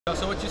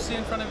So what you see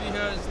in front of you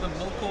here is the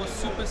Milkor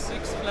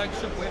SuperSix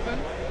flagship weapon.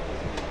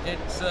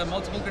 It's a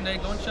multiple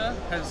grenade launcher,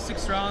 has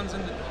 6 rounds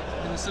in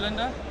the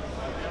cylinder.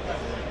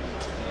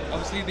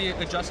 Obviously the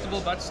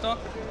adjustable buttstock.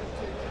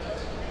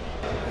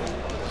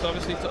 So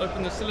obviously to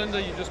open the cylinder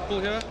you just pull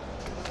here,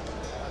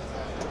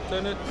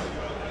 turn it,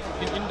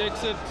 you can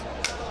index it,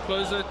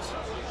 close it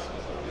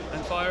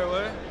and fire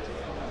away.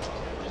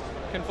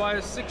 Can fire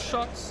 6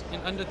 shots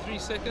in under 3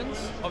 seconds.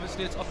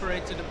 Obviously it's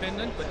operator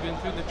dependent, but we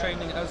include the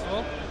training as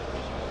well.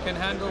 Can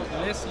handle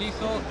less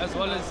lethal as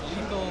well as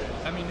lethal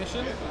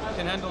ammunition.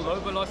 Can handle low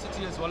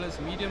velocity as well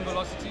as medium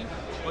velocity.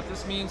 What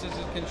this means is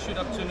it can shoot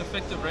up to an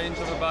effective range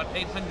of about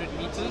 800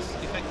 meters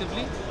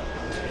effectively.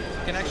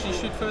 Can actually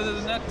shoot further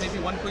than that, maybe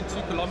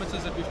 1.2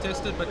 kilometers that we've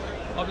tested, but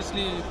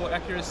obviously for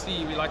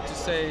accuracy we like to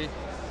say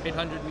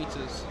 800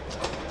 meters.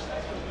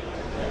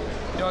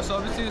 Yeah, so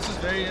obviously this is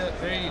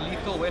very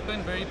lethal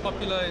weapon, very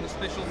popular in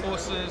special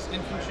forces,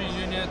 infantry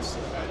units,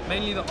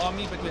 mainly the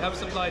army, but we have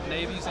supplied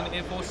navies and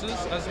air forces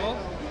as well.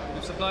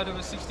 We've supplied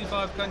over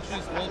 65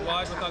 countries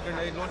worldwide with our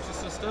grenade launcher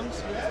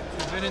systems.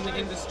 We've been in the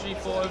industry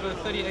for over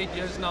 38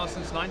 years now,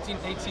 since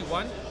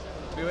 1981.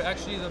 We were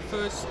actually the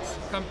first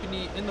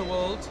company in the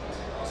world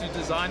to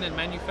design and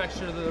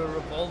manufacture the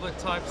revolver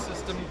type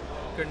system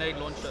grenade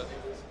launcher.